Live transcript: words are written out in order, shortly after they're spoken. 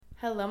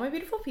Hello, my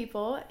beautiful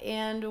people,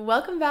 and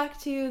welcome back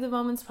to the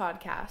Moments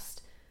Podcast.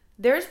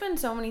 There's been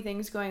so many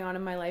things going on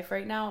in my life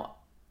right now.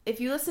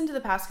 If you listen to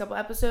the past couple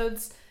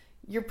episodes,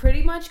 you're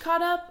pretty much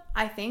caught up,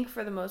 I think,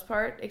 for the most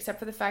part, except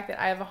for the fact that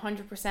I have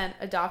 100%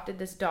 adopted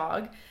this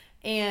dog.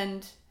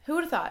 And who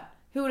would have thought?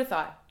 Who would have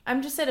thought?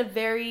 I'm just at a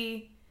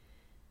very,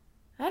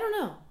 I don't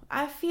know.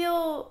 I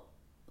feel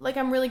like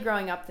I'm really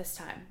growing up this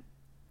time.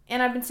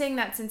 And I've been saying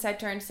that since I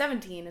turned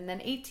 17, and then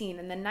 18,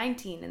 and then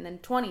 19, and then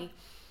 20.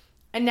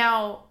 And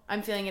now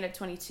I'm feeling it at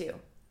 22.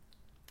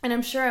 And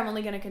I'm sure I'm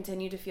only going to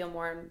continue to feel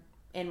more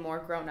and more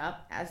grown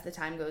up as the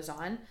time goes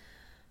on.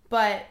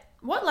 But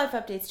what life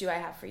updates do I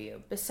have for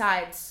you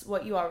besides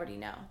what you already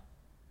know?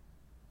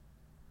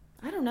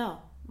 I don't know.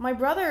 My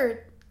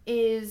brother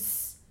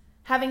is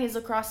having his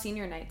lacrosse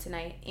senior night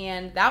tonight.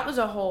 And that was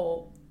a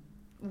whole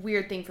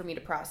weird thing for me to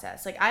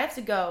process. Like, I have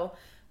to go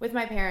with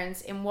my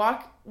parents and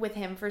walk with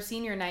him for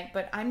senior night,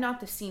 but I'm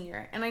not the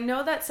senior. And I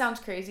know that sounds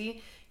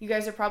crazy. You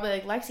guys are probably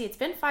like, Lexi, it's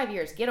been 5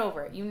 years. Get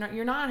over it.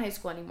 You're not in high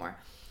school anymore.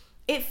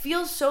 It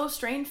feels so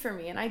strange for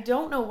me, and I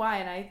don't know why.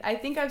 And I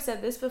think I've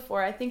said this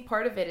before. I think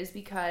part of it is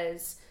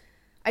because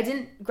I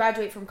didn't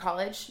graduate from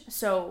college.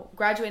 So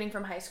graduating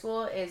from high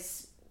school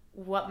is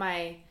what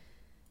my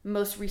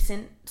most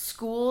recent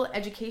school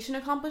education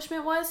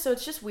accomplishment was. So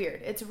it's just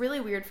weird. It's really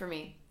weird for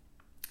me.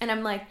 And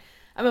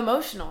I'm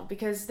emotional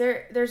because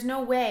there's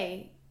no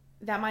way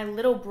that my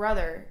little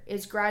brother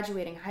is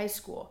graduating high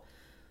school.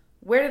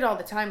 Where did all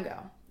the time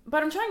go?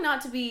 But I'm trying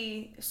not to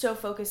be so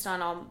focused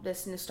on all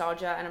this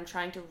nostalgia, and I'm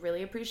trying to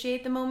really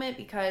appreciate the moment,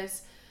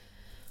 because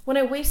when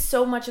I waste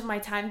so much of my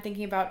time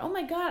thinking about, oh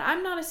my God,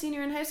 I'm not a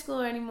senior in high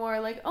school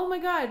anymore, like, oh my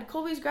God,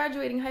 Colby's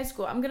graduating high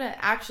school, I'm going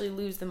to actually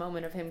lose the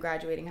moment of him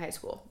graduating high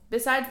school.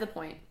 Besides the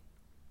point,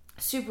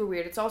 super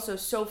weird. It's also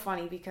so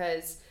funny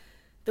because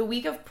the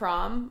week of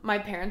prom, my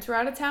parents were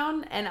out of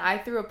town, and I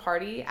threw a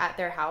party at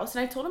their house,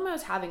 and I told them I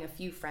was having a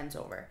few friends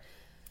over.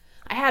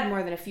 I had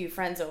more than a few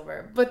friends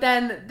over. But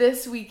then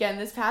this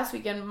past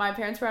weekend, my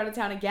parents were out of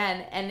town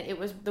again, and it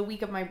was the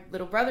week of my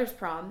little brother's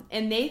prom,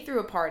 and they threw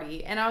a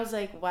party, and I was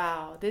like,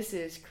 wow, this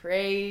is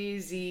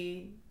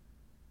crazy.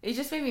 It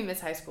just made me miss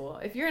high school.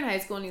 If you're in high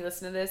school and you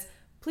listen to this,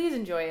 please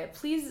enjoy it.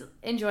 Please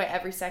enjoy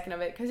every second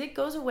of it, because it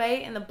goes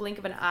away in the blink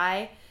of an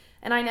eye,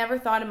 and I never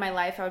thought in my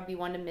life I would be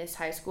one to miss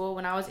high school.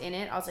 When I was in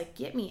it, I was like,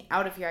 get me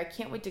out of here. I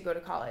can't wait to go to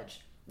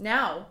college.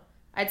 Now,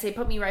 I'd say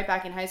put me right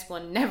back in high school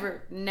and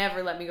never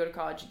let me go to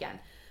college again.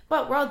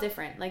 But we're all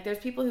different. Like, there's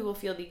people who will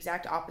feel the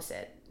exact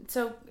opposite.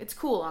 So it's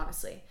cool,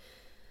 honestly.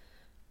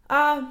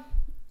 I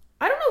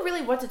don't know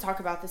really what to talk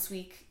about this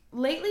week.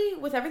 Lately,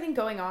 with everything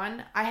going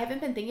on, I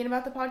haven't been thinking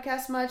about the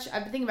podcast much.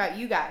 I've been thinking about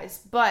you guys.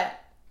 But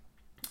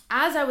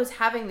as I was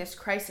having this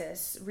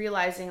crisis,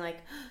 realizing, like,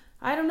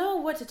 I don't know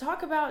what to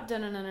talk about.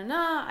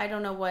 I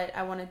don't know what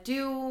I want to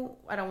do.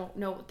 I don't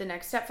know what the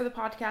next step for the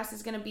podcast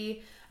is going to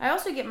be. I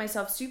also get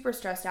myself super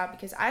stressed out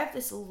because I have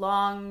this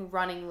long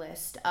running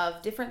list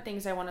of different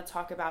things I want to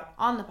talk about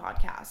on the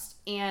podcast.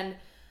 And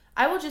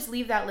I will just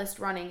leave that list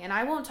running, and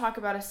I won't talk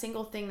about a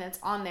single thing that's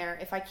on there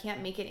if I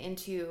can't make it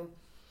into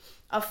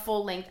a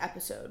full-length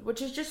episode,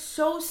 which is just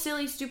so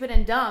silly, stupid,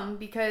 and dumb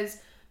because,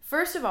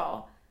 first of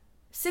all,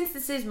 since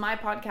this is my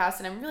podcast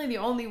and I'm really the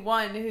only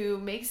one who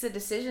makes the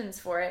decisions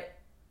for it,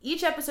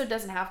 each episode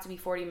doesn't have to be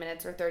 40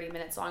 minutes or 30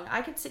 minutes long.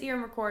 I could sit here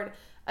and record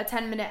a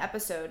 10-minute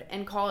episode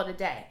and call it a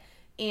day.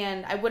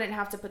 And I wouldn't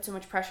have to put so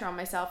much pressure on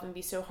myself and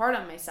be so hard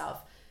on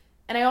myself.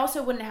 And I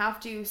also wouldn't have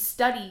to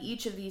study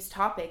each of these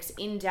topics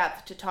in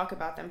depth to talk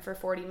about them for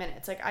 40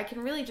 minutes. Like, I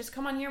can really just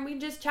come on here and we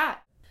can just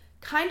chat.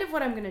 Kind of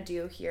what I'm going to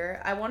do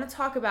here. I want to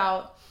talk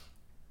about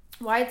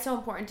why it's so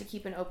important to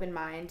keep an open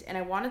mind. And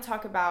I want to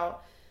talk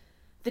about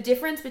the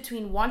difference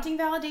between wanting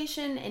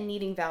validation and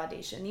needing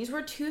validation. These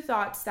were two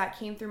thoughts that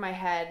came through my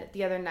head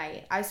the other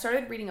night. I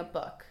started reading a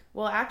book.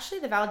 Well,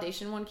 actually, the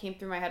validation one came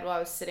through my head while I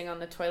was sitting on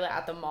the toilet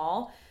at the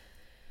mall.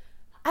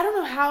 I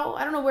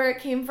don't know where it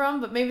came from,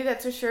 but maybe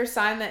that's a sure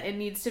sign that it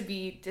needs to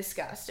be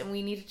discussed and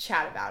we need to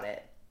chat about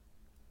it.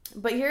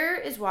 But here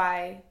is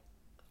why.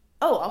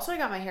 Oh, also I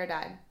got my hair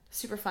dyed.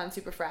 Super fun,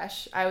 super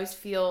fresh. I always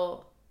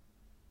feel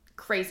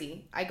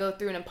crazy. I go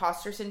through an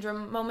imposter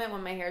syndrome moment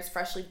when my hair is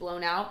freshly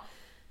blown out.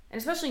 And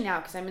especially now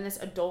because I'm in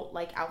this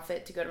adult-like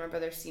outfit to go to my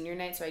brother's senior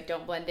night so I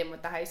don't blend in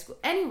with the high school.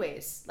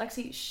 Anyways,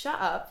 Lexi, shut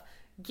up.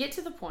 Get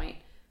to the point.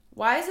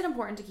 Why is it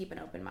important to keep an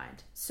open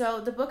mind? So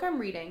the book I'm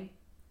reading,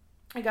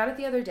 I got it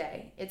the other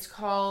day. It's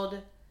called,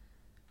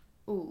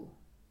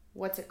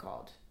 what's it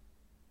called?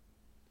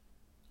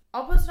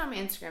 I'll post it on my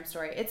Instagram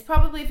story. It's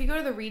probably, if you go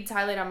to the Reads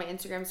highlight on my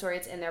Instagram story,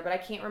 it's in there, but I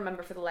can't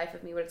remember for the life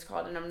of me what it's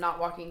called, and I'm not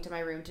walking to my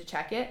room to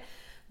check it.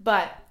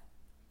 But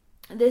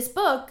this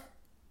book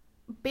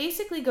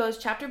basically goes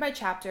chapter by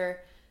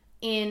chapter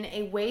in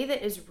a way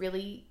that is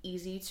really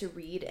easy to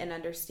read and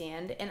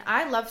understand. And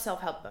I love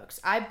self-help books.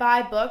 I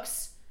buy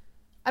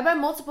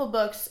multiple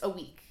books a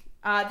week.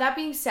 That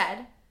being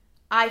said,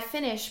 I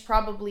finish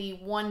probably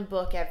one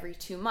book every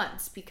 2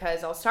 months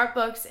because I'll start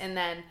books and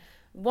then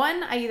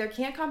 1, I either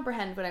can't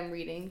comprehend what I'm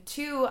reading.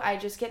 2, I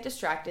just get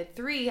distracted.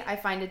 3, I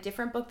find a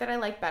different book that I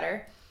like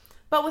better.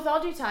 But with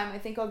all due time, I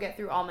think I'll get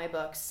through all my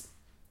books,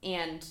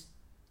 and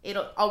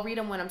I'll read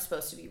them when I'm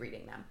supposed to be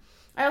reading them.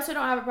 I also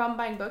don't have a problem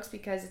buying books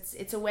because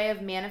it's a way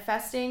of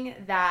manifesting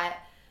that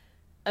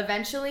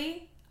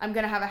eventually I'm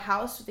going to have a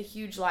house with a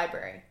huge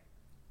library.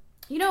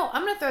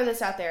 I'm going to throw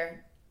this out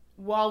there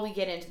while we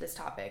get into this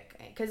topic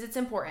because it's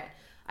important.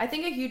 I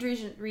think a huge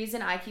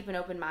reason I keep an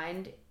open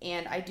mind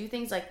and I do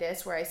things like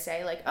this where I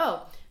say like,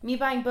 oh, me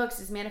buying books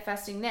is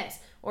manifesting this,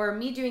 or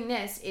me doing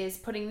this is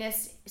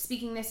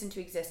speaking this into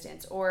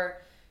existence,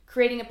 or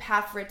creating a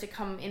path for it to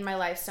come in my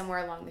life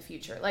somewhere along the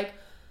future. Like,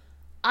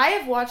 I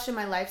have watched in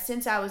my life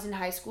since I was in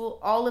high school,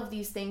 all of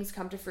these things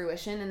come to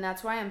fruition, and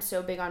that's why I'm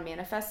so big on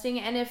manifesting.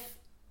 And if,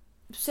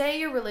 say,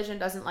 your religion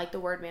doesn't like the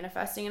word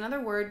manifesting,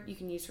 another word you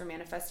can use for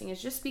manifesting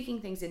is just speaking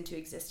things into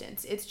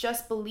existence. It's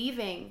just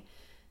believing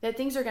that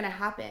things are going to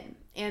happen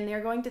and they're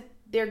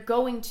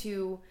going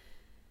to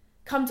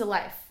come to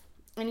life.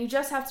 And you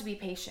just have to be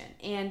patient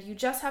and you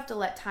just have to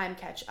let time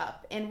catch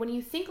up. And when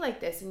you think like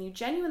this and you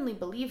genuinely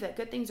believe that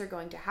good things are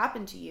going to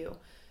happen to you,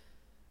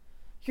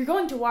 you're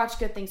going to watch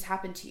good things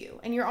happen to you.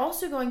 And you're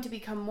also going to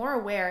become more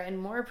aware and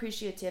more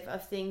appreciative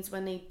of things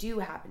when they do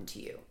happen to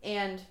you.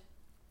 And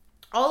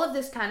all of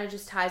this kind of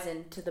just ties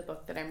into the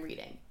book that I'm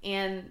reading.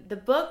 And the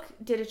book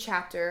did a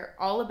chapter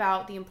all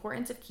about the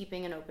importance of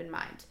keeping an open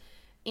mind.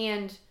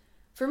 And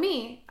for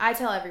me, I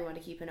tell everyone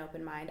to keep an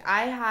open mind.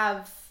 I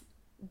have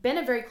been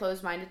a very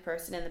closed-minded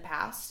person in the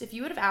past. If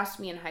you would have asked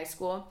me in high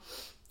school,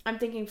 I'm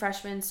thinking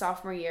freshman,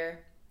 sophomore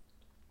year,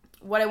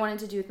 what I wanted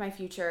to do with my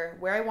future,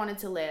 where I wanted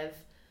to live,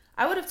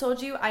 I would have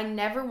told you I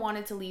never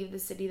wanted to leave the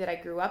city that I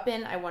grew up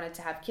in. I wanted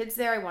to have kids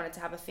there. I wanted to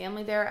have a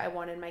family there. I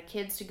wanted my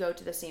kids to go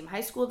to the same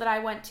high school that I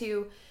went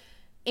to.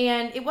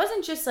 And it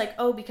wasn't just like,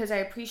 oh, because I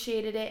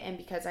appreciated it and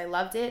because I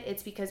loved it.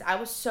 It's because I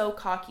was so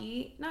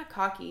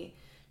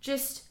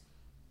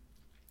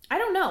I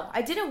don't know.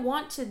 I didn't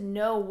want to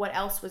know what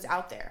else was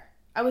out there.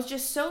 I was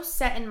just so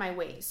set in my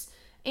ways.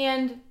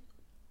 And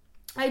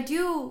I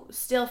do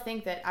still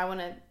think that I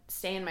want to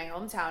stay in my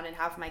hometown and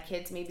have my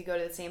kids maybe go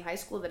to the same high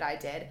school that I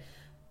did.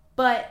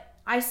 But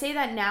I say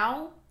that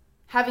now,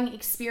 having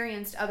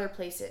experienced other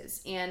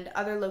places and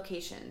other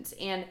locations.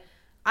 And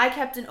I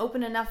kept an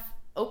open enough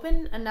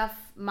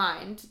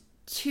mind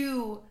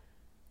to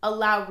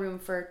allow room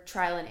for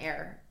trial and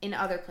error in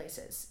other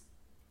places,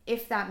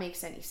 if that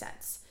makes any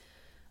sense.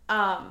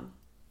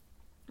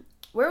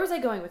 Where was I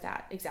going with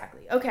that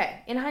exactly?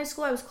 Okay, in high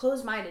school I was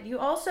closed-minded.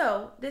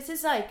 This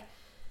is like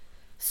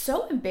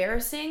so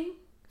embarrassing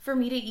for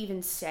me to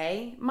even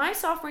say. My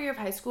sophomore year of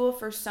high school,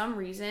 for some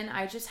reason,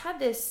 I just had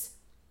this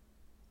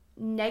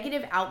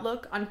negative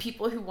outlook on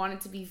people who wanted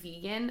to be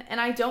vegan,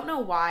 and I don't know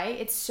why.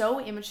 It's so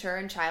immature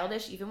and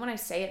childish. Even when I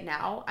say it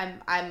now,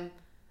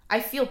 I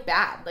feel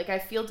bad. Like, I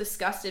feel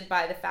disgusted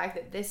by the fact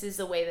that this is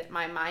the way that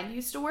my mind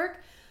used to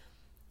work.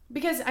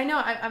 Because I know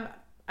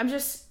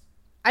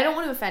I don't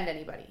want to offend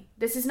anybody.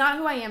 This is not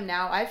who I am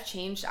now. I've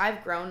changed.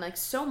 I've grown. Like,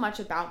 so much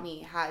about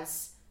me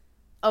has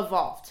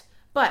evolved.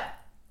 But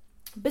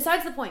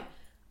besides the point,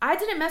 I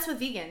didn't mess with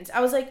vegans. I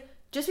was like,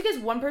 just because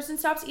one person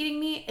stops eating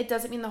meat, it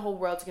doesn't mean the whole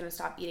world's going to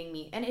stop eating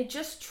meat. And it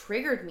just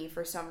triggered me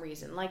for some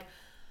reason. Like,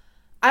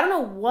 I don't know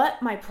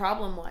what my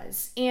problem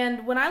was.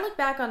 And when I look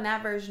back on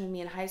that version of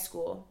me in high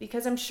school,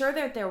 because I'm sure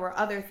that there were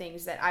other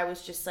things that I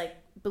was just like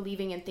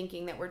believing and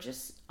thinking that were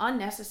just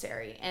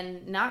unnecessary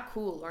and not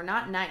cool or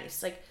not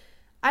nice. Like,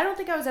 I don't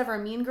think I was ever a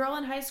mean girl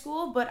in high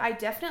school, but I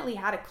definitely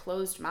had a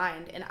closed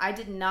mind and I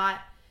did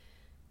not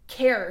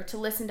care to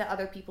listen to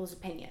other people's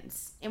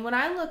opinions. And when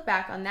I look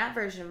back on that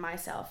version of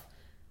myself,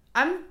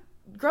 I'm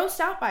grossed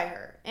out by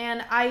her.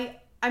 And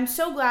I'm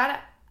so glad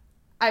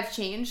I've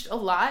changed a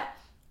lot.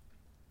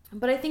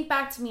 But I think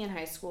back to me in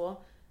high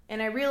school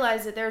and I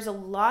realize that there's a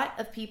lot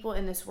of people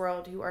in this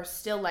world who are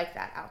still like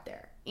that out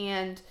there.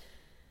 And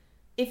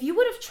if you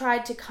would have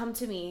tried to come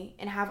to me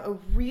and have a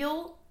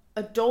real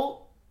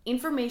adult,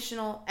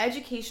 informational,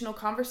 educational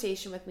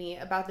conversation with me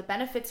about the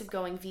benefits of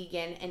going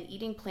vegan and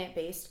eating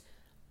plant-based,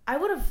 I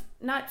would have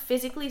not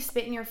physically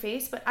spit in your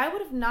face, but I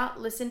would have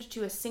not listened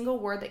to a single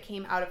word that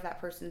came out of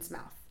that person's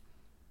mouth.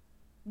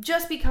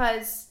 Just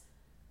because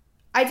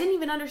I didn't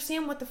even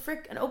understand what the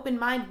frick an open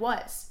mind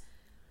was.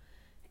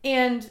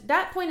 And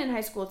that point in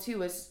high school too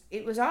was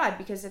odd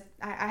because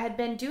I had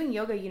been doing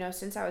yoga,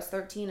 since I was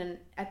 13, and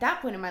at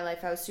that point in my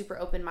life I was super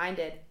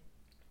open-minded.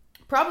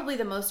 Probably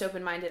the most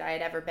open-minded I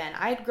had ever been.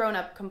 I had grown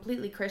up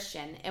completely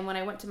Christian, and when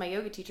I went to my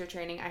yoga teacher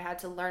training, I had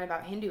to learn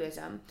about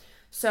Hinduism.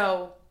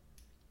 So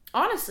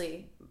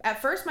honestly,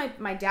 at first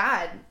my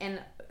dad and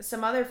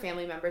some other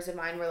family members of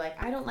mine were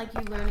like, I don't like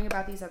you learning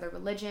about these other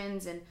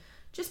religions, and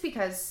just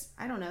because,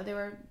 I don't know,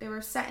 they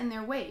were set in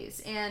their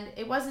ways. And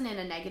it wasn't in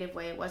a negative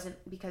way. It wasn't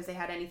because they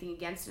had anything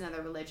against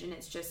another religion.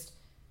 It's just,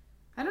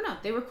 I don't know.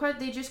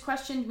 They just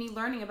questioned me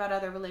learning about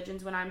other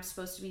religions when I'm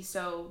supposed to be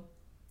so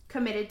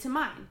committed to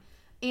mine.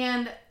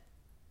 And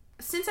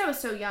since I was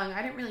so young,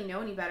 I didn't really know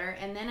any better.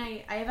 And then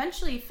I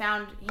eventually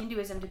found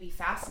Hinduism to be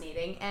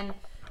fascinating. And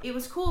it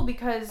was cool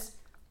because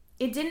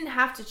it didn't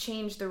have to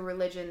change the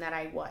religion that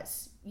I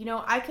was.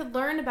 I could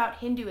learn about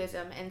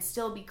Hinduism and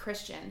still be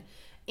Christian.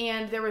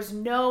 And there was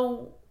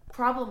no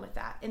problem with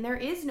that. And there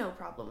is no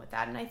problem with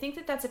that. And I think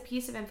that that's a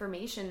piece of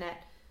information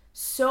that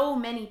so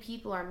many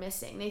people are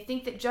missing. They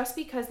think that just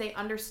because they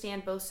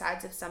understand both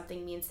sides of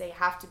something means they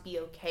have to be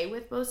okay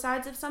with both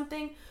sides of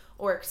something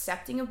or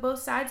accepting of both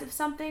sides of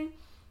something.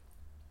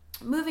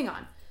 Moving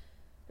on.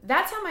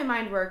 That's how my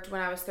mind worked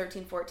when I was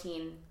 13,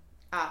 14,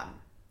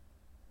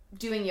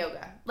 doing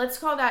yoga. Let's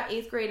call that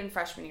 8th grade and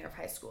freshman year of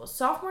high school.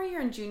 Sophomore year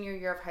and junior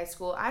year of high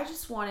school, I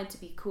just wanted to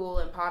be cool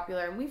and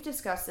popular, and we've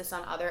discussed this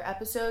on other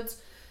episodes,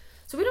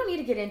 so we don't need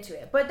to get into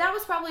it. But that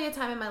was probably a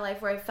time in my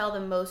life where I felt the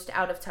most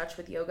out of touch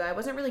with yoga. I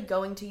wasn't really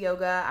going to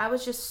yoga. I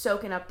was just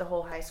soaking up the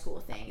whole high school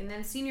thing. And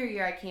then senior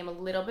year, I came a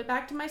little bit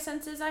back to my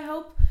senses, I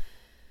hope.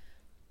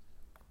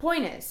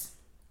 Point is,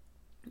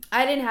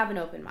 I didn't have an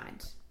open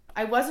mind.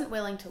 I wasn't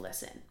willing to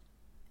listen.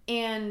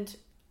 And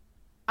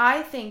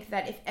I think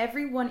that if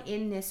everyone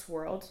in this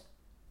world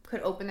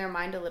could open their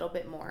mind a little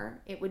bit more,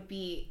 it would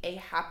be a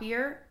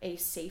happier, a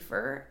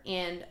safer,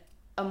 and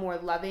a more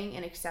loving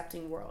and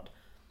accepting world.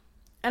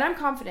 And I'm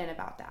confident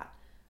about that.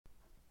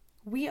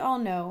 We all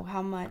know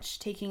how much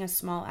taking a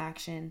small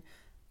action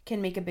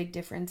can make a big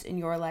difference in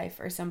your life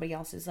or somebody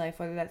else's life,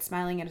 whether that's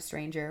smiling at a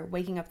stranger,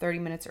 waking up 30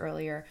 minutes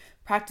earlier,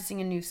 practicing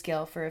a new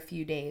skill for a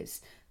few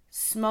days.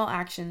 Small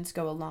actions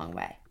go a long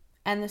way.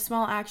 And the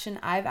small action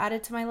I've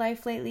added to my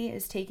life lately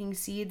is taking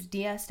Seed's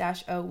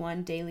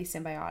DS-01 Daily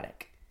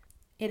Symbiotic.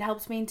 It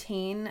helps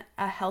maintain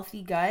a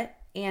healthy gut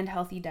and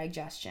healthy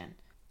digestion.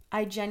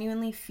 I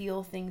genuinely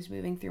feel things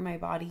moving through my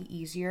body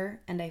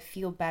easier, and I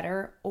feel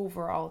better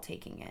overall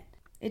taking it.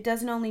 It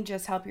doesn't only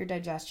just help your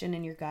digestion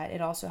and your gut, it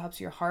also helps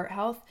your heart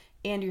health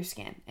and your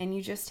skin, and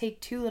you just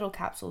take 2 little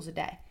capsules a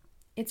day.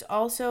 It's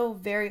also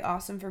very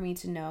awesome for me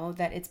to know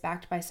that it's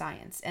backed by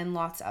science, and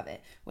lots of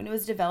it. When it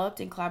was developed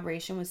in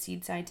collaboration with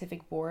Seed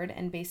Scientific Board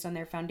and based on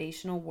their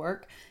foundational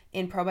work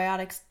in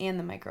probiotics and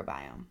the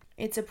microbiome.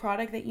 It's a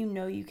product that you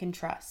know you can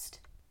trust.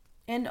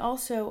 And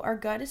also, our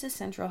gut is a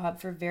central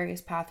hub for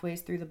various pathways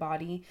through the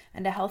body,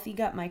 and a healthy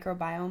gut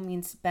microbiome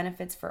means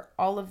benefits for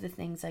all of the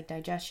things like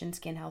digestion,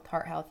 skin health,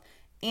 heart health,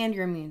 and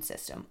your immune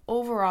system.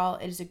 Overall,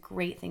 it is a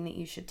great thing that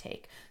you should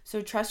take.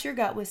 So trust your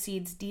gut with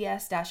Seed's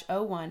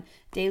DS-01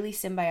 Daily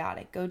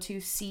Symbiotic. Go to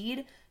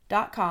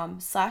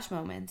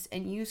seed.com/moments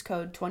and use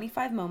code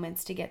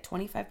 25moments to get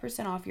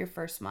 25% off your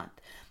first month.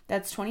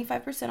 That's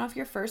 25% off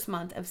your first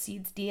month of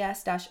Seed's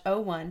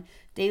DS-01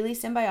 Daily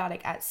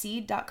Symbiotic at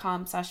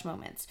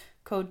seed.com/moments.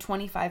 Code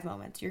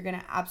 25moments. You're going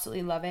to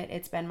absolutely love it.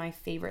 It's been my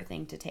favorite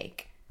thing to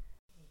take.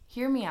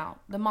 Hear me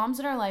out. The moms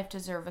in our life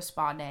deserve a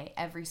spa day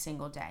every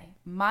single day.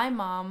 My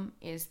mom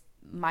is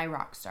my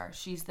rock star.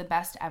 She's the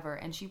best ever,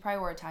 and she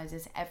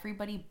prioritizes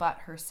everybody but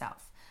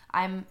herself.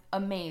 I'm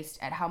amazed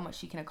at how much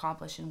she can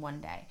accomplish in one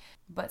day.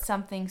 But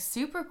something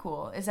super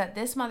cool is that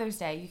this Mother's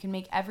Day, you can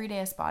make every day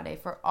a spa day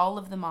for all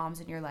of the moms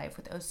in your life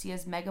with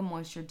Osea's Mega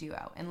Moisture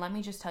Duo. And let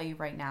me just tell you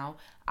right now,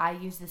 I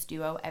use this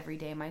duo every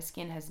day. My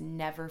skin has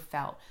never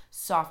felt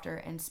softer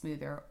and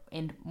smoother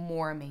and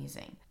more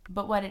amazing.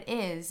 But what it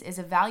is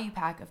a value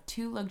pack of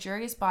 2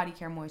 luxurious body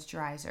care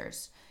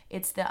moisturizers.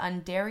 It's the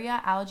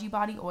Undaria Algae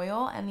Body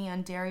Oil and the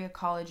Undaria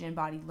Collagen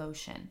Body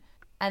Lotion.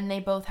 And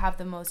they both have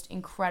the most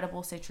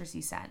incredible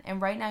citrusy scent.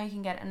 And right now you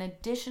can get an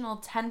additional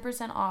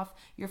 10% off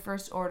your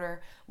first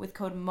order with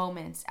code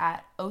MOMENTS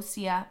at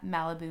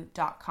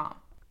OseaMalibu.com.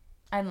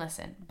 And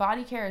listen,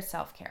 body care is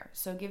self-care,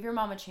 so give your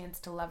mom a chance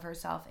to love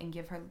herself and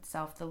give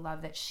herself the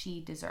love that she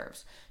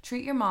deserves.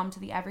 Treat your mom to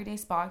the everyday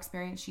spa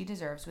experience she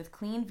deserves with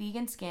clean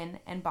vegan skin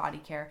and body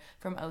care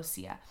from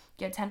Osea.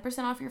 Get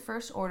 10% off your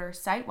first order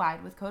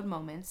site-wide with code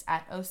MOMENTS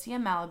at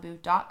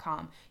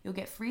OseaMalibu.com. You'll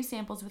get free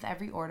samples with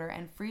every order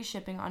and free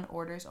shipping on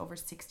orders over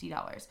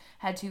 $60.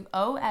 Head to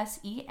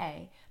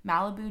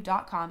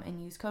OseaMalibu.com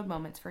and use code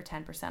MOMENTS for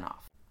 10%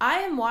 off. I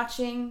am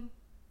watching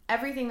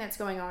everything that's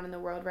going on in the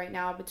world right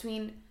now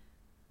between...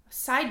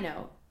 Side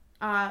note,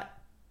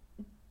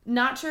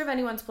 not sure of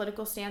anyone's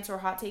political stance or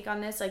hot take on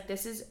this. Like,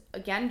 this is,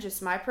 again,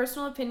 just my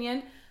personal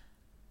opinion.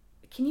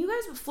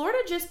 Florida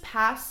just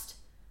passed,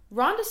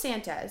 Ron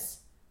DeSantis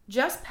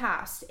just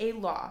passed a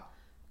law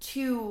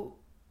to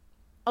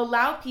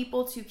allow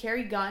people to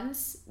carry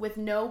guns with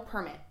no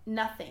permit.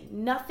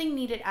 Nothing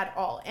needed at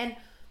all. And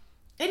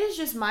it is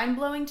just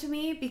mind-blowing to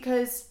me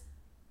because,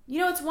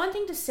 it's one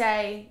thing to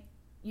say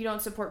you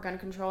don't support gun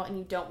control and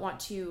you don't want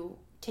to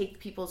take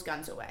people's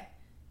guns away.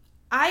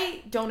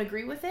 I don't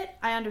agree with it.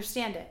 I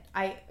understand it.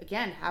 I,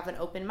 again, have an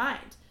open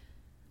mind.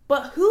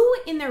 But who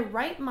in their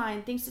right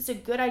mind thinks it's a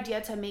good idea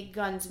to make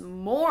guns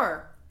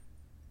more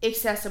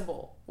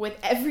accessible with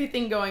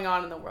everything going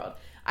on in the world?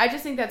 I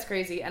just think that's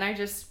crazy. And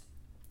a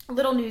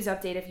little news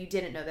update if you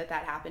didn't know that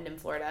happened in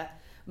Florida.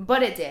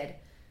 But it did.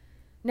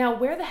 Now,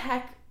 how did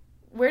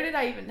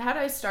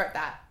I start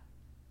that?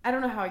 I don't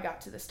know how I got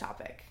to this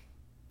topic.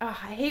 I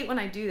hate when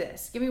I do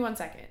this. Give me 1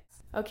 second.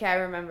 Okay, I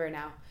remember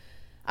now.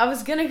 I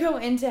was going to go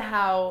into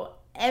how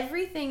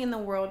everything in the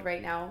world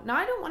right now,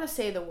 I don't want to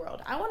say the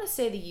world, I want to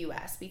say the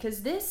U.S.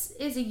 because this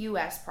is a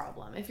U.S.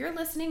 problem. If you're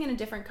listening in a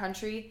different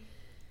country,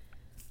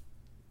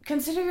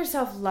 consider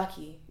yourself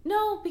lucky.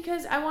 No,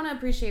 because I want to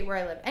appreciate where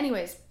I live.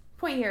 Anyways,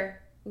 point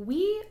here,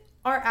 we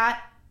are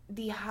at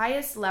the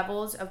highest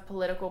levels of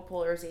political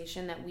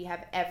polarization that we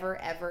have ever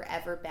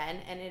been,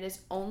 and it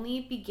is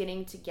only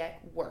beginning to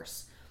get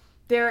worse.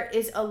 There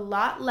is a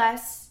lot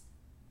less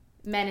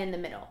men in the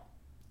middle.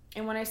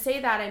 And when I say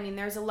that, I mean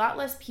there's a lot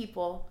less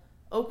people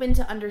open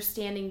to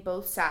understanding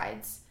both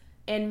sides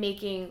and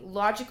making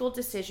logical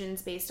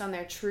decisions based on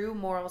their true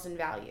morals and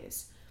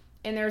values.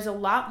 And there's a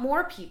lot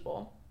more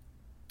people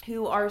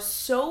who are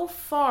so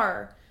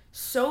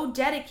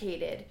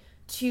dedicated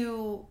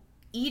to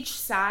each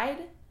side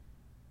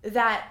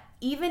that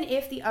even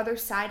if the other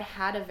side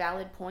had a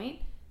valid point,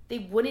 they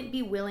wouldn't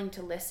be willing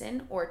to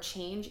listen or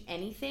change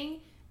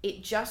anything.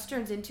 It just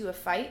turns into a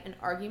fight, an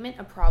argument,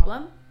 a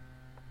problem.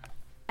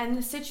 And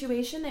the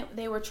situation that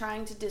they were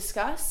trying to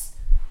discuss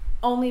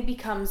only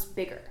becomes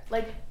bigger.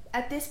 Like,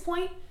 at this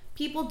point,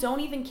 people don't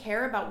even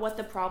care about what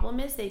the problem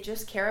is. They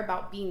just care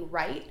about being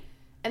right.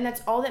 And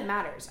that's all that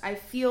matters. I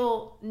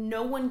feel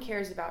no one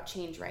cares about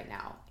change right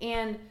now.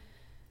 And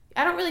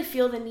I don't really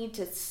feel the need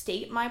to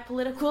state my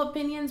political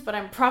opinions, but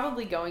I'm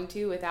probably going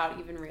to without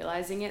even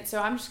realizing it.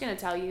 So I'm just going to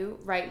tell you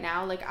right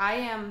now, like, I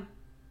am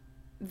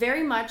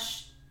very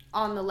much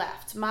on the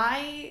left.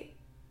 My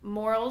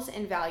morals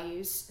and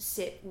values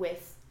sit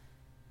with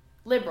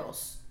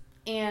liberals.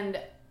 And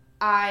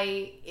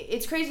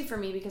it's crazy for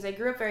me because I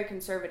grew up very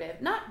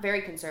conservative. Not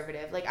very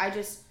conservative. Like, let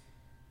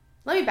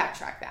me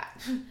backtrack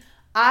that.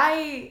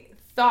 I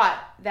thought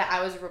that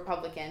I was a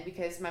Republican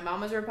because my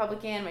mom was a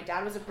Republican, my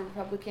dad was a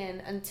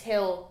Republican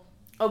until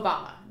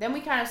Obama. Then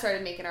we kind of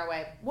started making our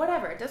way.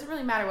 Whatever. It doesn't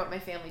really matter what my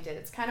family did.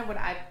 It's kind of what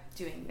I'm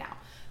doing now.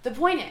 The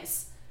point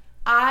is,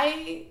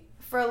 I,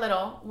 for a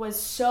little, was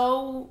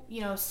so,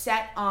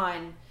 set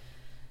on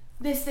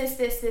this,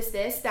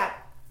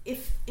 that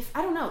if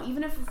I don't know,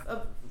 even if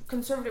a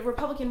conservative,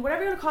 Republican,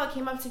 whatever you want to call it,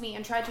 came up to me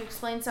and tried to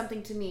explain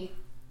something to me,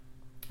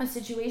 a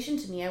situation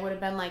to me, I would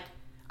have been like,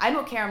 I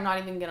don't care, I'm not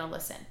even going to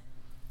listen.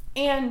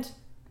 And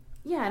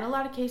yeah, in a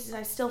lot of cases,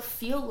 I still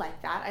feel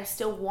like that. I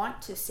still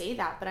want to say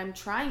that, but I'm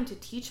trying to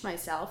teach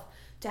myself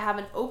to have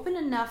an open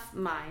enough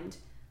mind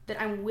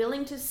that I'm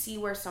willing to see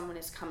where someone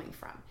is coming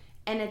from.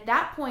 And at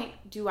that point,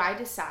 do I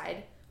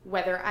decide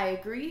whether I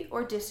agree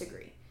or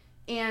disagree?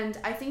 And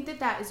I think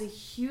that is a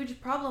huge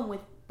problem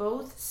with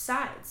both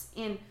sides.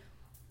 And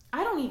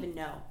I don't even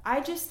know.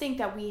 I just think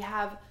that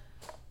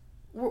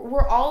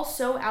we're all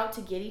so out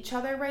to get each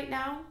other right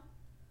now.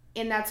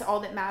 And that's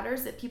all that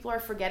matters, that people are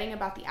forgetting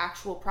about the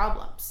actual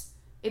problems.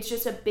 It's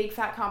just a big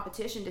fat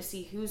competition to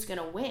see who's going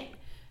to win.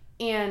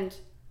 And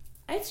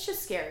it's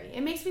just scary.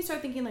 It makes me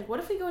start thinking, like, what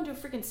if we go into a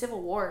freaking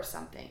civil war or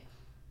something?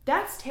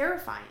 That's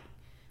terrifying.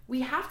 We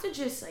have to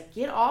just, like,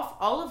 get off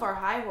all of our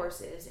high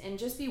horses and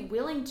just be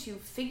willing to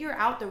figure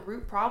out the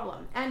root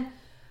problem. And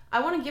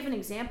I want to give an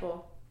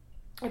example.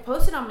 I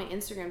posted on my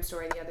Instagram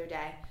story the other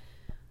day,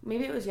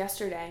 maybe it was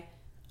yesterday,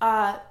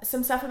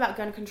 some stuff about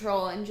gun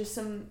control and just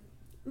some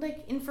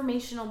like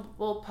informational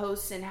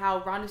posts and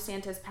how Ron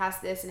DeSantis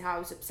passed this and how I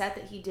was upset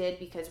that he did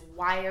because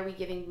why are we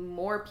giving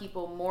more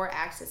people more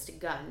access to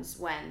guns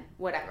when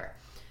whatever.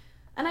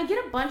 And I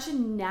get a bunch of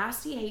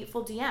nasty,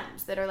 hateful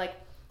DMs that are like,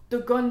 the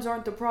guns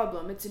aren't the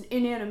problem. It's an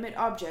inanimate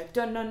object.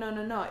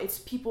 No. It's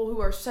people who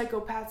are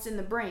psychopaths in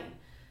the brain.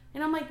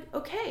 And I'm like,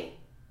 okay,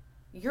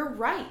 you're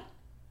right.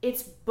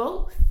 It's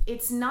both.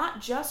 It's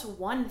not just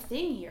one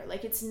thing here.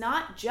 Like, it's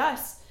not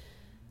just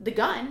the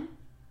gun.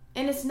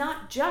 And it's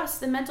not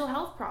just the mental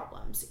health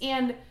problems.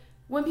 And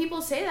when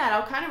people say that,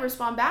 I'll kind of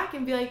respond back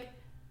and be like,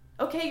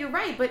 okay, you're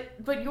right.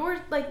 But you're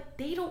like,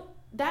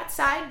 that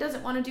side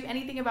doesn't want to do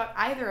anything about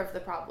either of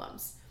the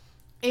problems.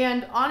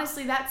 And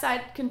honestly, that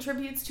side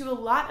contributes to a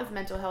lot of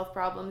mental health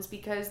problems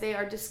because they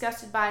are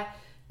disgusted by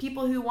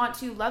people who want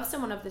to love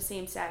someone of the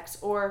same sex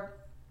or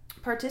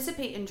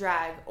participate in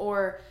drag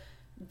or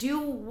do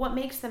what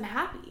makes them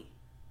happy.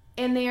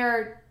 And they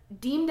are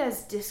deemed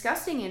as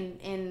disgusting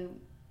and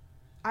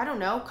I don't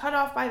know, cut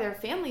off by their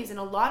families in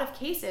a lot of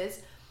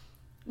cases.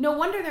 No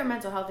wonder their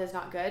mental health is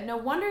not good. No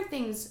wonder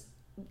things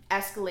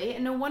escalate.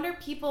 And no wonder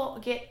people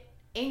get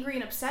angry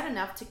and upset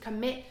enough to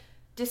commit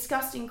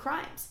disgusting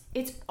crimes.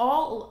 It's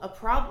all a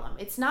problem.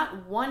 It's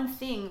not one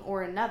thing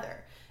or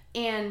another.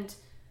 And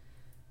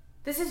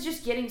this is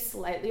just getting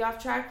slightly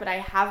off track, but I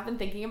have been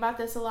thinking about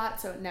this a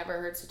lot, so it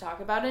never hurts to talk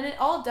about it. And it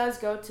all does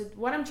go to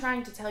what I'm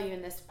trying to tell you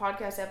in this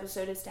podcast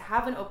episode is to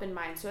have an open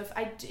mind. So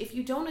if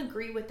you don't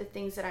agree with the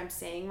things that I'm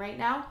saying right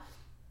now,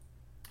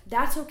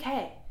 that's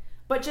okay.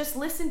 But just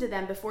listen to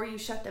them before you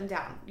shut them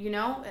down.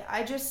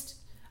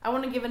 I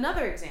want to give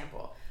another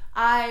example.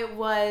 I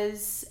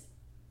was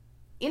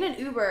in an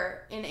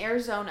Uber in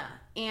Arizona,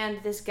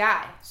 and this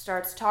guy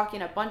starts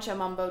talking a bunch of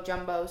mumbo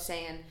jumbo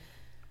saying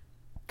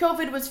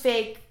COVID was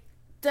fake.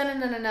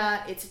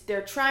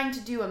 They're trying to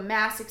do a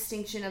mass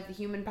extinction of the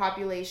human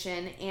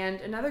population.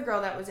 And another girl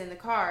that was in the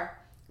car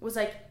was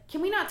like, can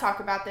we not talk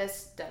about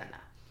this?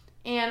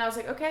 And I was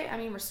like, okay, I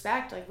mean,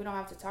 respect. Like, we don't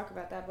have to talk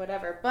about that,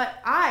 whatever. But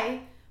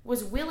I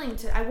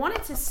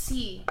wanted to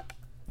see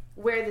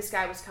where this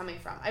guy was coming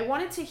from. I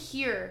wanted to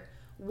hear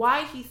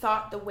why he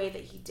thought the way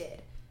that he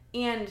did.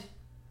 And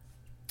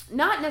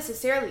not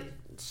necessarily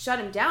shut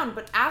him down,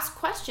 but ask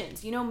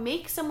questions,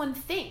 make someone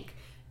think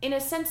in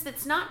a sense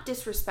that's not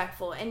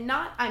disrespectful and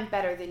not I'm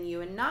better than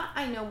you and not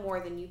I know more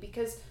than you,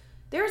 because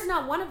there is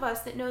not one of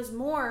us that knows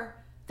more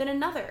than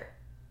another.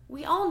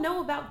 We all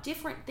know about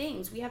different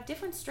things. We have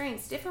different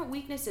strengths, different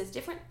weaknesses,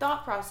 different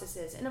thought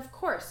processes. And of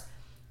course,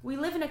 we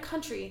live in a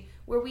country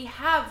where we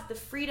have the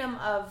freedom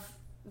of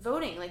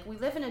voting. Like, we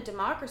live in a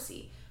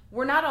democracy.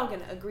 We're not all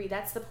going to agree.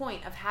 That's the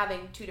point of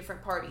having two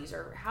different parties,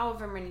 or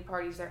however many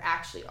parties there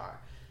actually are.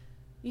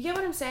 You get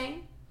what I'm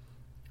saying?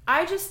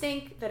 I just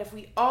think that if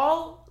we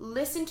all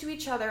listen to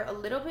each other a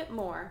little bit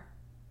more,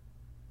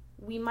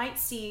 we might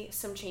see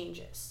some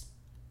changes.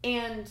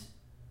 And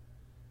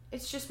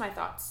it's just my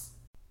thoughts.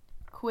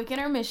 Quick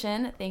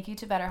intermission. Thank you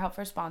to BetterHelp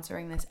for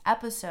sponsoring this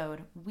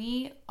episode.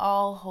 We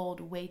all hold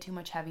way too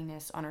much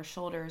heaviness on our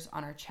shoulders,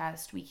 on our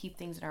chest. We keep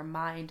things in our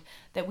mind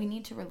that we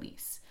need to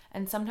release.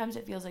 And sometimes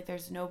it feels like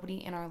there's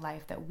nobody in our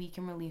life that we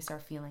can release our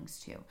feelings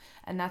to.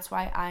 And that's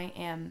why I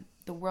am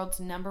the world's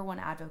 #1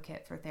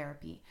 advocate for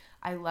therapy.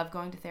 I love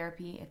going to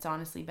therapy. It's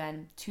honestly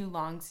been too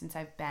long since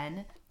I've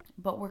been,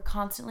 but we're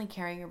constantly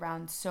carrying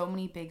around so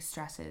many big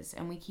stresses,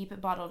 and we keep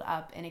it bottled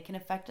up, and it can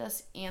affect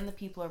us and the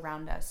people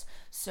around us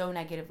so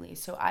negatively.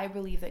 So I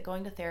believe that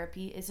going to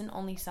therapy isn't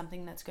only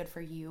something that's good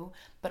for you,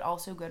 but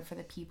also good for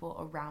the people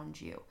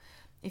around you.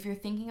 If you're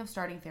thinking of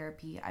starting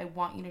therapy, I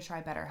want you to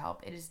try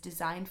BetterHelp. It is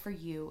designed for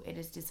you. It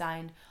is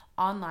designed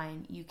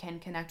online. You can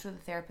connect with a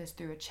therapist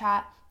through a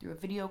chat, through a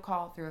video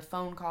call, through a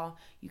phone call.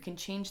 You can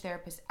change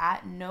therapists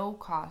at no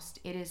cost.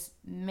 It is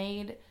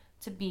made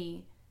to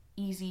be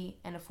easy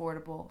and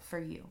affordable for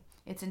you.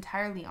 It's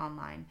entirely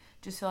online.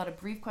 Just fill out a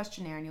brief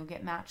questionnaire and you'll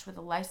get matched with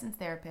a licensed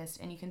therapist,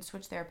 and you can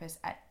switch therapists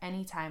at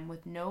any time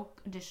with no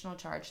additional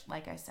charge,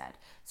 like I said.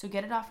 So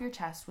get it off your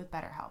chest with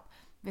BetterHelp.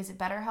 Visit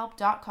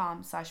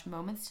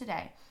betterhelp.com/moments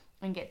today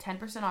and get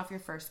 10% off your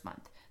first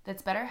month.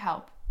 That's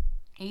BetterHelp,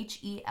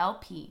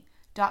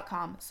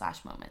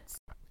 HELP.com/moments.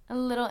 A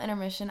little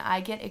intermission.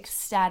 I get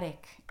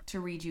ecstatic to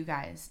read you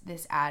guys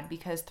this ad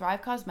because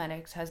Thrive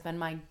Causemetics has been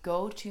my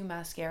go-to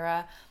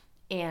mascara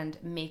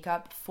and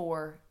makeup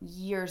for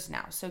years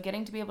now. So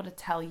getting to be able to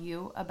tell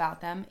you about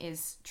them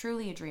is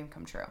truly a dream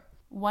come true.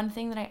 One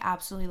thing that I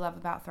absolutely love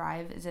about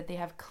Thrive is that they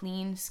have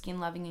clean,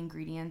 skin-loving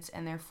ingredients,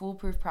 and their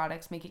foolproof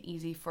products make it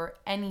easy for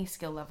any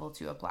skill level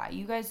to apply.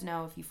 You guys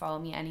know, if you follow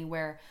me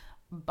anywhere,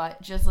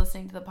 but just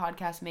listening to the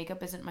podcast,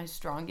 makeup isn't my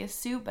strongest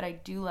suit, but I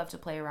do love to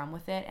play around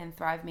with it, and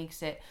Thrive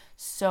makes it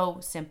so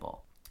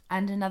simple.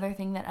 And another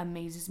thing that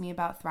amazes me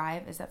about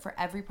Thrive is that for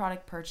every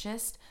product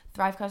purchased,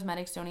 Thrive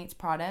Causemetics donates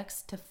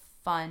products to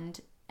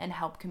fund and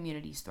help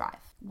communities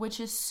thrive, which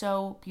is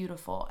so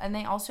beautiful. And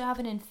they also have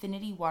an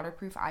infinity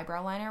waterproof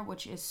eyebrow liner,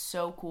 which is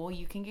so cool.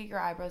 You can get your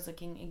eyebrows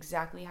looking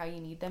exactly how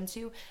you need them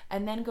to,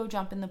 and then go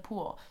jump in the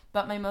pool.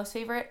 But my most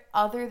favorite,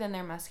 other than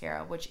their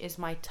mascara, which is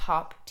my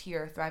top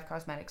tier Thrive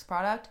Causemetics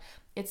product,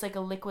 it's like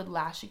a liquid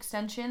lash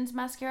extensions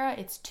mascara.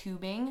 It's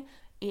tubing.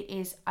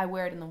 I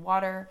wear it in the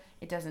water.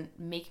 It doesn't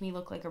make me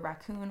look like a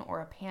raccoon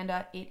or a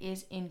panda. It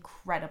is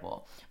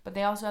incredible. But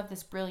they also have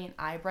this brilliant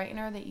eye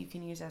brightener that you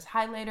can use as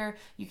highlighter.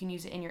 You can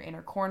use it in your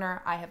inner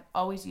corner. I have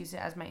always used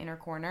it as my inner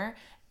corner,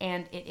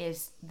 and it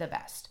is the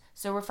best.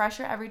 So refresh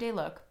your everyday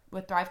look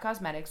with Thrive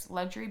Causemetics,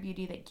 luxury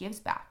beauty that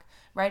gives back.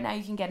 Right now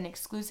you can get an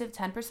exclusive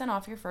 10%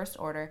 off your first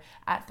order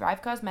at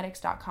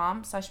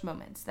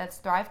thrivecausemetics.com/moments. That's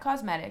Thrive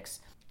Causemetics,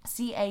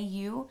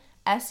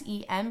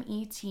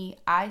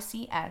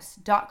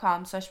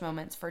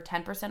 CAUSEMETICS.com/moments for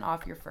 10%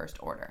 off your first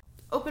order.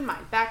 Open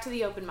mind. Back to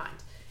the open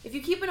mind. If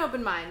you keep an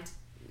open mind,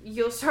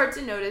 you'll start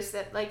to notice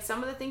that, like,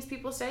 some of the things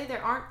people say, they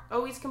aren't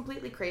always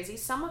completely crazy.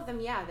 Some of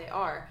them, yeah, they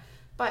are.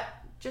 But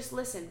just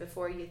listen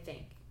before you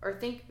think. Or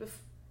think,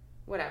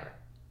 whatever.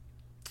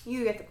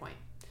 You get the point.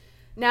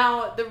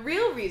 Now, the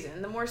real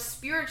reason, the more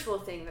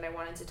spiritual thing that I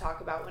wanted to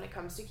talk about when it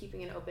comes to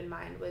keeping an open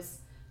mind was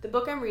the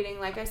book I'm reading,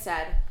 like I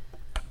said,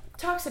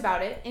 talks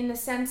about it in the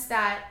sense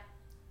that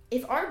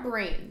if our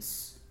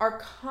brains are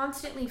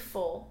constantly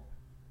full,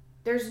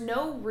 there's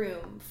no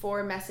room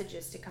for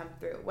messages to come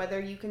through, whether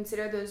you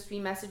consider those to be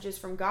messages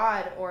from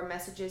God or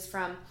messages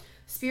from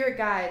spirit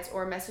guides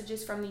or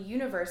messages from the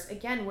universe.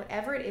 Again,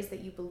 whatever it is that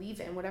you believe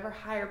in, whatever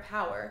higher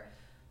power,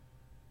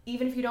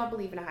 even if you don't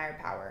believe in a higher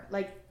power,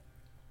 like,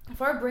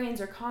 if our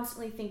brains are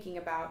constantly thinking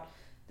about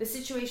the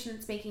situation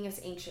that's making us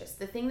anxious,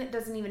 the thing that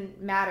doesn't even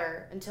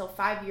matter until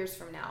 5 years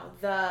from now,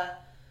 the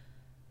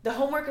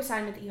homework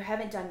assignment that you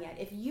haven't done yet,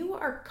 if you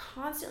are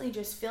constantly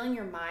just filling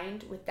your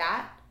mind with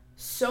that,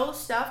 so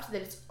stuffed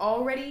that it's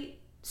already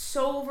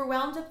so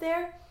overwhelmed up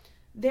there,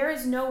 there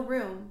is no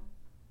room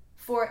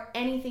for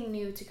anything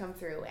new to come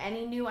through,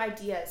 any new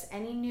ideas,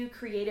 any new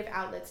creative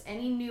outlets,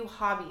 any new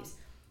hobbies.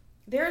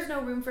 There is no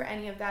room for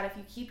any of that if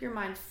you keep your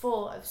mind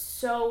full of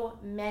so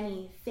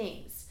many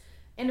things.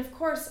 And of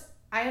course,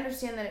 I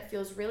understand that it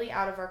feels really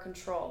out of our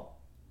control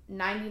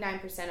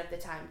 99% of the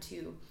time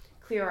to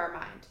clear our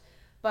mind.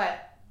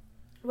 But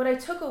what I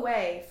took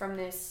away from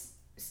this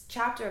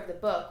chapter of the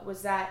book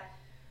was that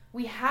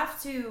we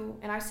have to,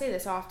 and I say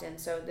this often,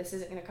 so this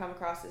isn't going to come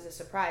across as a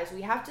surprise,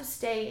 we have to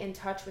stay in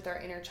touch with our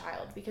inner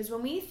child. Because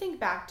when we think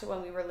back to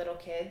when we were little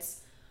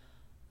kids,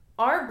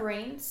 our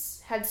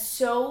brains had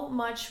so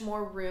much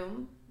more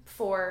room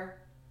for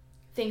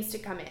things to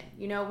come in.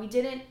 You know, we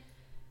didn't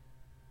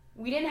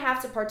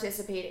have to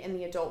participate in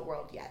the adult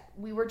world yet.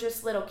 We were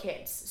just little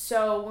kids.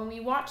 So when we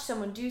watched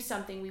someone do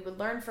something, we would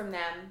learn from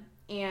them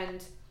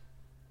and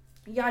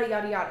yada,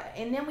 yada, yada.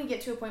 And then we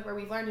get to a point where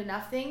we've learned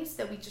enough things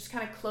that we just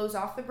kind of close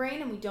off the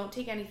brain and we don't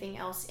take anything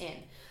else in.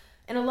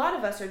 And a lot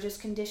of us are just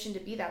conditioned to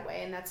be that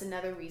way. And that's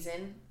another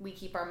reason we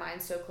keep our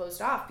minds so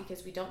closed off,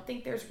 because we don't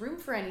think there's room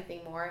for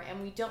anything more.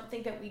 And we don't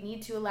think that we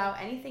need to allow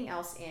anything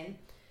else in.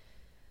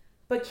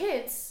 But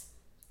kids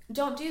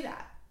don't do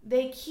that.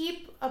 They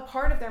keep a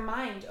part of their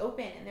mind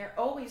open, and they're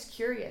always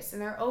curious,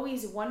 and they're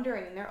always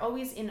wondering, and they're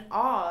always in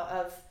awe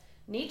of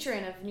nature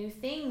and of new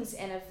things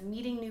and of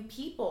meeting new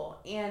people.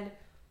 And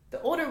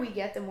the older we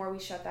get, the more we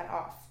shut that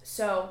off.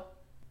 So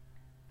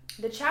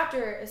the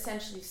chapter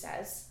essentially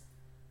says,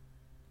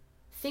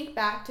 think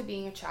back to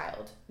being a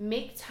child.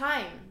 Make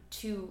time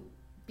to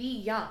be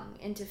young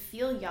and to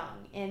feel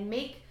young, and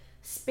make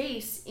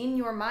space in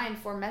your mind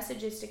for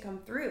messages to come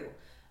through.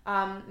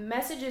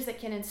 Messages that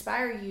can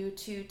inspire you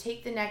to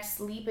take the next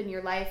leap in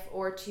your life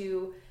or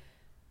to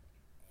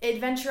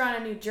adventure on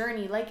a new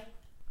journey. Like,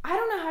 I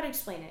don't know how to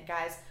explain it,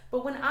 guys,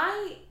 but when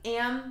I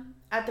am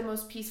at the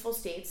most peaceful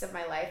states of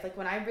my life, like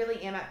when I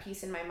really am at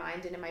peace in my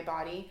mind and in my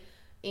body,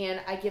 and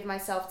I give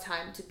myself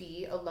time to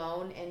be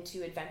alone and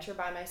to adventure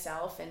by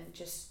myself and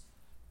just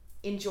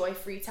enjoy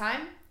free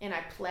time, and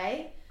I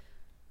play,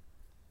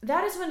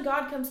 that is when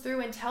God comes through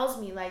and tells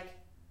me, like,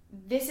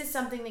 this is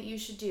something that you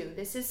should do.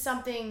 This is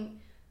something,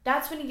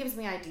 that's when he gives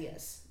me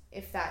ideas,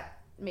 if that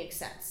makes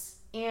sense.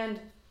 And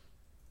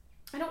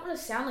I don't want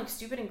to sound like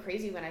stupid and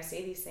crazy when I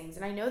say these things.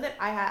 And I know that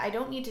I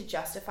don't need to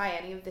justify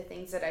any of the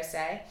things that I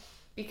say,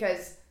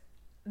 because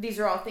these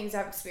are all things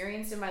I've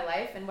experienced in my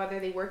life, and whether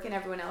they work in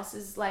everyone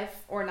else's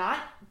life or not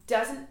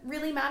doesn't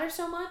really matter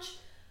so much.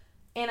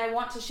 And I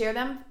want to share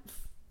them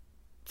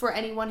for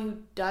anyone who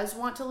does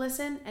want to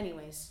listen.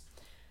 Anyways,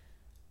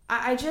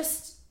 I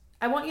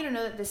want you to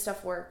know that this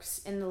stuff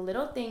works, and the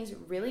little things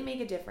really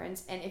make a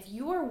difference. And if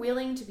you are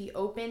willing to be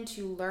open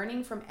to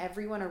learning from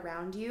everyone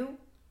around you,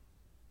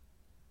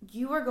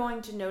 you are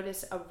going to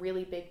notice a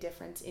really big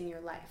difference in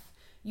your life.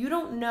 You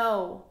don't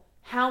know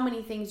how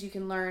many things you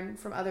can learn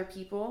from other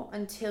people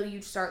until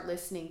you start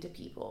listening to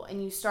people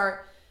and you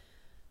start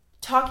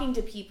talking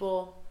to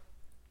people.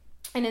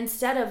 And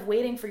instead of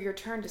waiting for your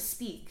turn to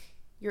speak,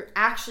 you're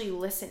actually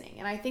listening.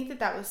 And I think that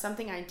that was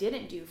something I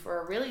didn't do for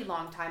a really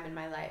long time in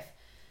my life.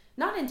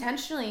 Not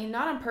intentionally,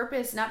 not on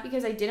purpose, not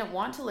because I didn't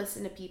want to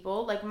listen to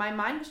people. Like, my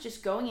mind was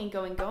just going and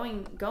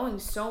going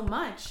so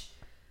much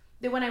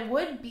that when I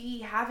would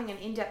be having an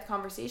in-depth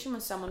conversation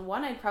with someone,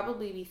 one, I'd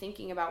probably be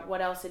thinking about what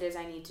else it is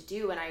I need to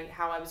do and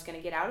how I was going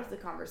to get out of the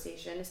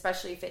conversation,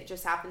 especially if it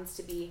just happens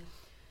to be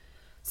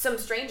some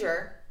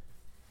stranger.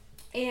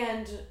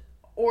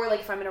 Or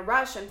like if I'm in a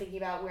rush, I'm thinking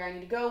about where I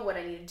need to go, what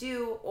I need to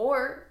do,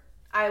 or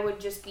I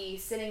would just be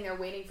sitting there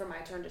waiting for my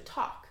turn to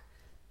talk,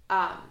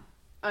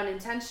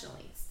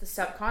 unintentionally,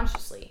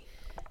 subconsciously.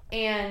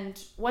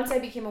 And once I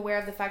became aware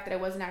of the fact that I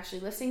wasn't actually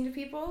listening to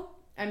people,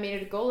 I made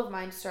it a goal of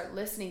mine to start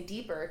listening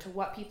deeper to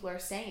what people are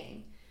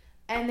saying.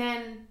 And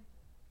then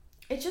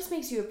it just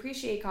makes you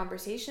appreciate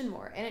conversation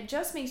more. And it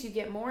just makes you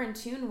get more in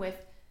tune with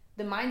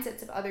the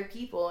mindsets of other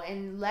people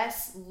and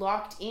less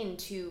locked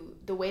into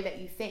the way that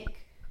you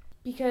think.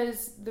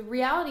 Because the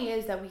reality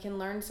is that we can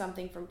learn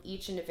something from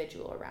each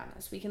individual around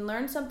us. We can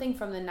learn something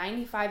from the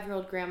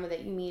 95-year-old grandma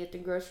that you meet at the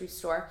grocery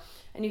store,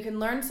 and you can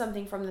learn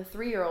something from the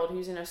 3-year-old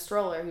who's in a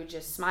stroller who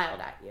just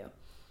smiled at you.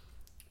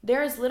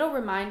 There is little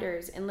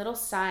reminders and little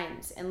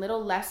signs and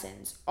little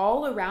lessons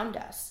all around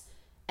us.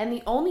 And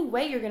the only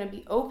way you're going to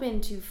be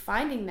open to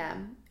finding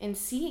them and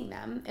seeing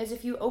them is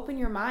if you open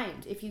your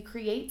mind, if you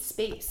create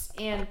space.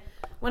 And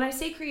when I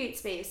say create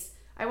space,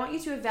 I want you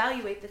to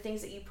evaluate the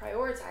things that you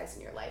prioritize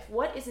in your life.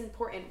 What is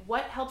important?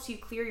 What helps you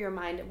clear your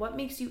mind? What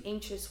makes you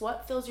anxious?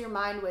 What fills your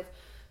mind with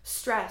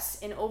stress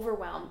and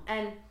overwhelm?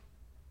 And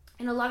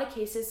in a lot of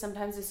cases,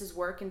 sometimes this is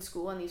work and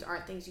school, and these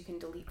aren't things you can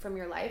delete from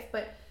your life,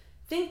 but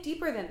think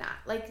deeper than that.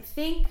 Like,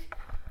 think,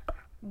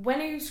 when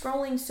are you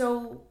scrolling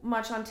so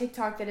much on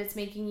TikTok that it's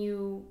making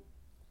you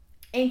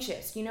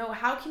anxious? You know,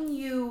 how can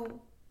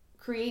you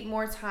create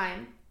more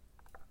time?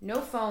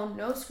 No phone,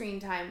 no screen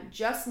time,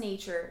 just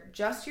nature,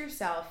 just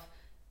yourself.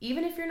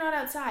 Even if you're not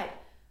outside,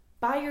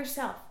 by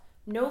yourself,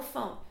 no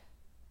phone.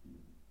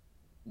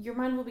 Your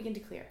mind will begin to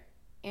clear,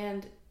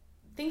 and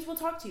things will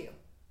talk to you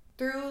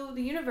through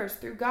the universe,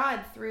 through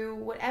God, through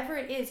whatever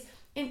it is.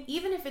 And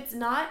even if it's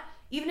not,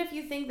 even if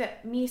you think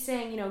that me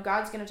saying, you know,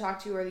 God's going to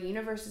talk to you or the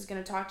universe is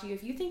going to talk to you,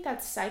 if you think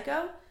that's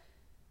psycho,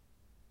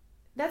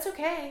 that's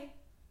okay.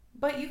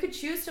 But you could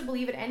choose to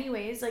believe it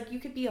anyways. Like, you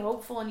could be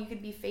hopeful and you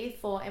could be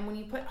faithful. And when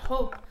you put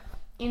hope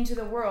into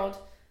the world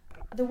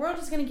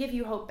is going to give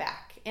you hope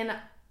back. And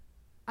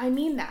I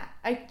mean that.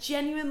 I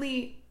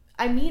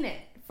mean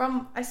it.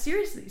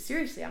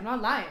 Seriously, I'm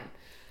not lying.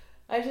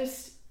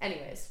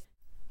 Anyways,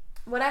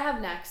 what I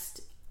have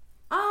next,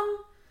 I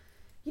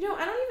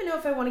don't even know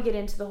if I want to get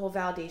into the whole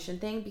validation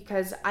thing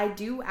because I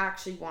do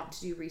actually want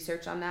to do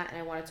research on that and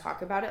I want to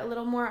talk about it a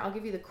little more. I'll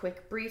give you the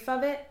quick brief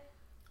of it.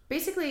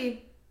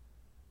 Basically,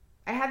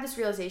 I had this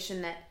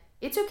realization that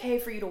it's okay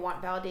for you to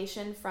want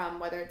validation from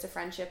whether it's a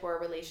friendship or a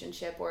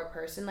relationship or a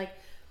person. Like,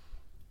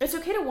 it's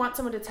okay to want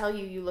someone to tell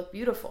you you look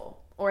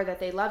beautiful or that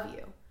they love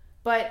you,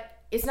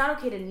 but it's not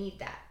okay to need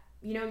that.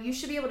 You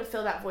should be able to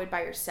fill that void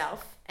by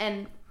yourself,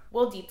 and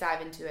we'll deep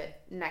dive into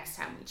it next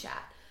time we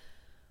chat.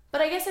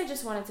 But I guess I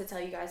just wanted to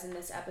tell you guys in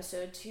this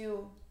episode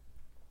to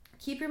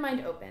keep your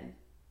mind open.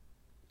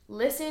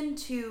 Listen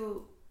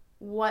to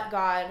what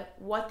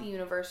the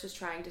universe is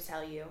trying to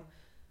tell you.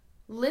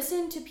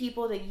 Listen to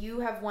people that you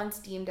have once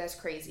deemed as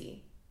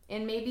crazy.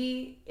 And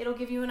maybe it'll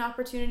give you an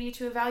opportunity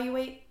to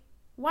evaluate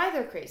why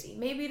they're crazy.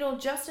 Maybe it'll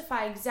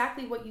justify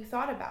exactly what you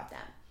thought about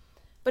them.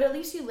 But at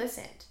least you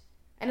listened.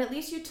 And at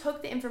least you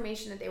took the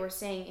information that they were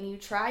saying and you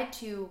tried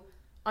to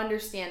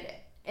understand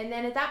it. And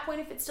then at that point,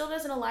 if it still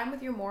doesn't align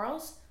with your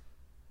morals,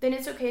 then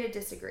it's okay to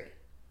disagree.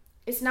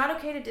 It's not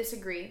okay to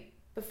disagree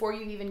before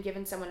you've even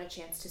given someone a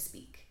chance to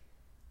speak.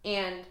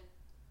 And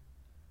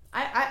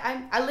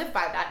I live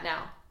by that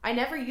now. I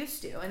never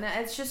used to. And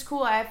it's just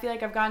cool. I feel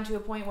like I've gotten to a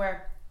point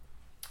where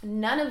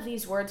none of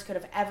these words could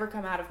have ever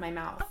come out of my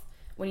mouth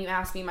when you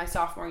asked me my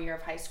sophomore year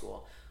of high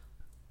school.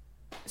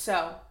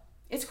 So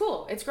it's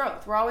cool. It's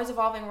growth. We're always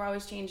evolving. We're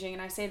always changing.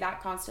 And I say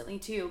that constantly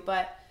too.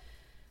 But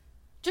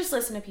just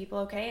listen to people,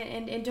 okay?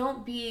 And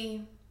don't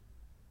be...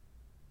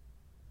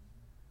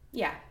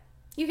 Yeah,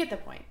 you get the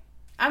point.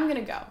 I'm going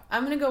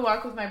to go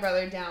walk with my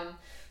brother down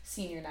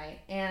senior night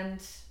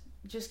and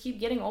just keep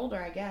getting older,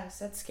 I guess.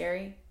 That's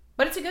scary.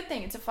 But it's a good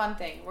thing. It's a fun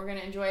thing. We're going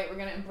to enjoy it. We're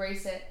going to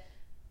embrace it.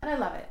 And I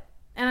love it.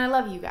 And I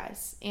love you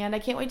guys. And I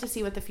can't wait to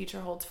see what the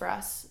future holds for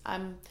us.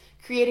 I'm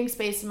creating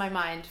space in my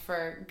mind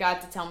for God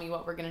to tell me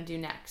what we're going to do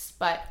next.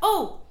 But,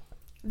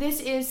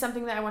 this is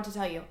something that I want to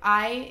tell you.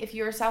 If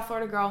you're a South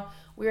Florida girl,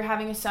 we're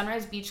having a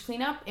Sunrise Beach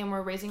cleanup and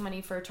we're raising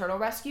money for turtle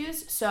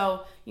rescues.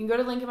 So you can go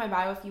to the link in my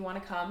bio if you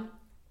want to come.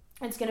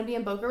 It's going to be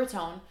in Boca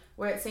Raton.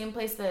 We're at the same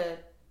place the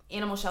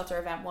animal shelter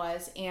event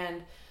was.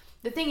 And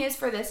the thing is,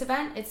 for this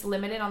event, it's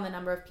limited on the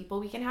number of people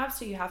we can have.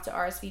 So you have to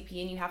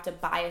RSVP and you have to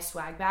buy a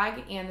swag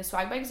bag. And the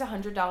swag bag is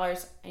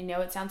 $100. I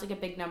know it sounds like a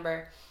big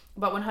number,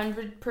 but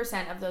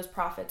 100% of those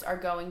profits are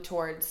going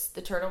towards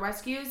the turtle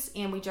rescues.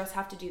 And we just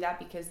have to do that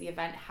because the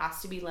event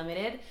has to be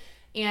limited.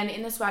 And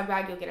in the swag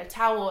bag, you'll get a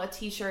towel, a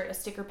t-shirt, a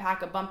sticker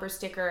pack, a bumper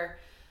sticker,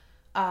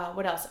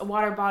 what else? A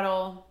water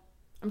bottle.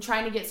 I'm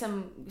trying to get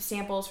some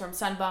samples from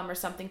Sunbum or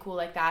something cool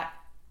like that.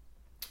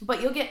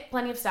 But you'll get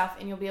plenty of stuff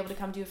and you'll be able to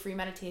come do a free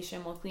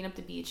meditation. We'll clean up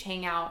the beach,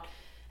 hang out.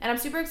 And I'm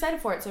super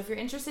excited for it. So if you're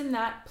interested in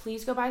that,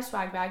 please go buy a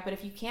swag bag. But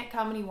if you can't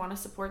come and you want to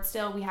support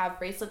still, we have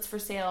bracelets for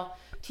sale,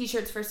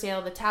 t-shirts for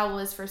sale, the towel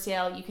is for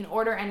sale. You can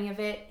order any of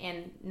it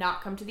and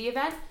not come to the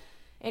event.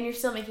 And you're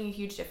still making a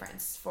huge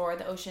difference for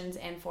the oceans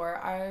and for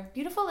our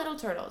beautiful little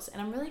turtles.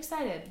 And I'm really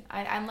excited.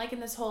 I'm liking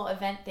this whole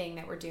event thing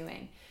that we're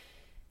doing.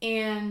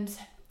 And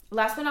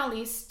last but not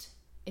least,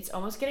 it's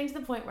almost getting to the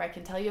point where I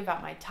can tell you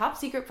about my top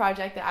secret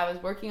project that I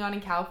was working on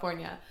in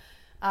California.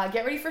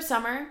 Get ready for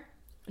summer.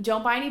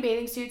 Don't buy any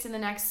bathing suits in the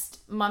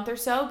next month or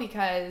so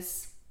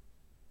because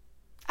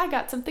I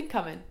got something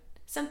coming.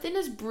 Something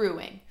is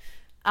brewing.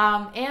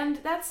 And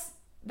that's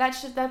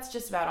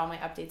just about all my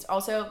updates.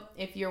 Also,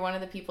 if you're one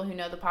of the people who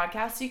know the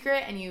podcast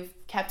secret and you've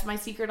kept my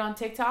secret on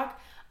TikTok,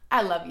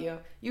 I love you.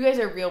 You guys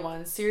are real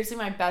ones. Seriously,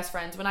 my best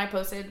friends. When I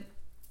posted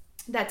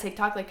that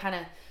TikTok, like kind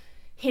of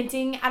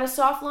hinting at a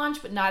soft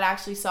launch, but not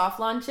actually soft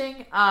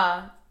launching,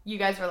 you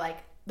guys were like,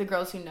 the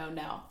girls who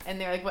know. And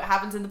they're like, what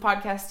happens in the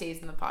podcast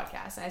stays in the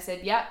podcast. And I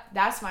said, yep,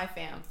 that's my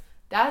fam.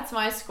 That's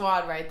my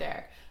squad right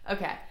there.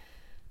 Okay.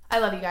 I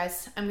love you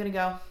guys. I'm going to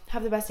go.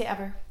 Have the best day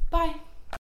ever. Bye.